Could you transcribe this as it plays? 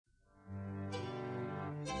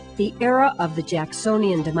The era of the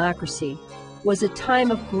Jacksonian democracy was a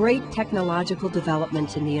time of great technological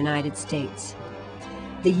development in the United States.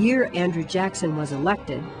 The year Andrew Jackson was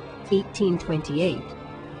elected, 1828,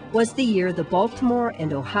 was the year the Baltimore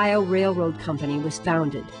and Ohio Railroad Company was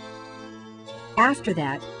founded. After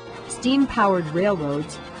that, steam-powered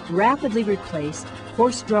railroads rapidly replaced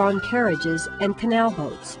horse-drawn carriages and canal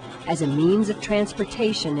boats as a means of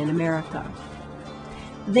transportation in America.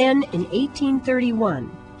 Then, in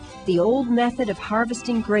 1831, the old method of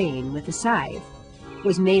harvesting grain with a scythe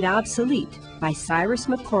was made obsolete by Cyrus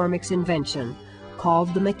McCormick's invention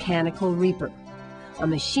called the mechanical reaper, a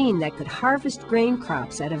machine that could harvest grain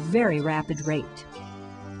crops at a very rapid rate.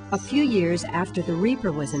 A few years after the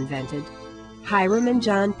reaper was invented, Hiram and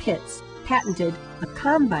John Pitts patented a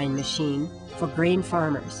combine machine for grain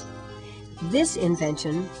farmers. This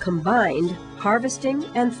invention combined harvesting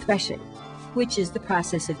and threshing, which is the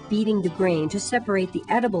process of beating the grain to separate the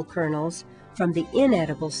edible kernels from the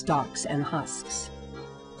inedible stalks and husks.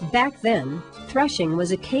 Back then, threshing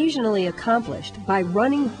was occasionally accomplished by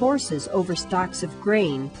running horses over stalks of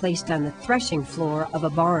grain placed on the threshing floor of a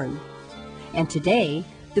barn. And today,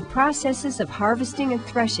 the processes of harvesting and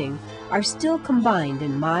threshing are still combined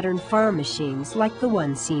in modern farm machines like the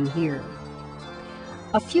one seen here.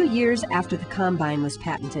 A few years after the combine was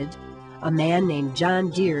patented, a man named John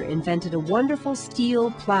Deere invented a wonderful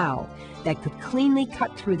steel plow that could cleanly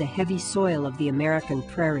cut through the heavy soil of the American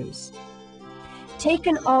prairies.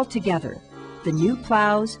 Taken all together, the new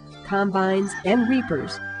plows, combines, and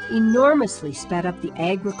reapers enormously sped up the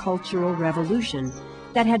agricultural revolution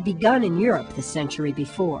that had begun in Europe the century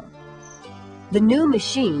before. The new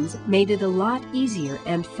machines made it a lot easier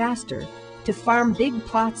and faster to farm big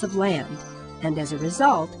plots of land, and as a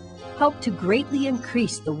result, helped to greatly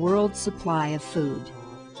increase the world's supply of food.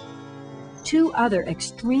 Two other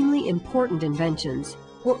extremely important inventions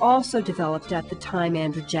were also developed at the time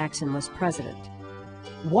Andrew Jackson was president.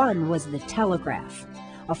 One was the telegraph,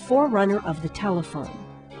 a forerunner of the telephone.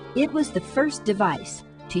 It was the first device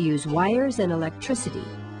to use wires and electricity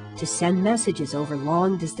to send messages over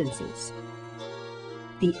long distances.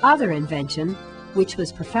 The other invention, which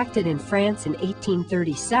was perfected in France in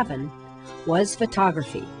 1837, was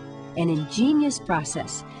photography, an ingenious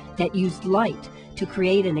process that used light to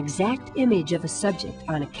create an exact image of a subject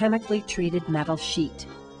on a chemically treated metal sheet.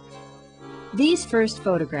 These first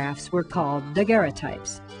photographs were called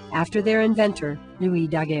daguerreotypes, after their inventor, Louis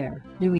Daguerre.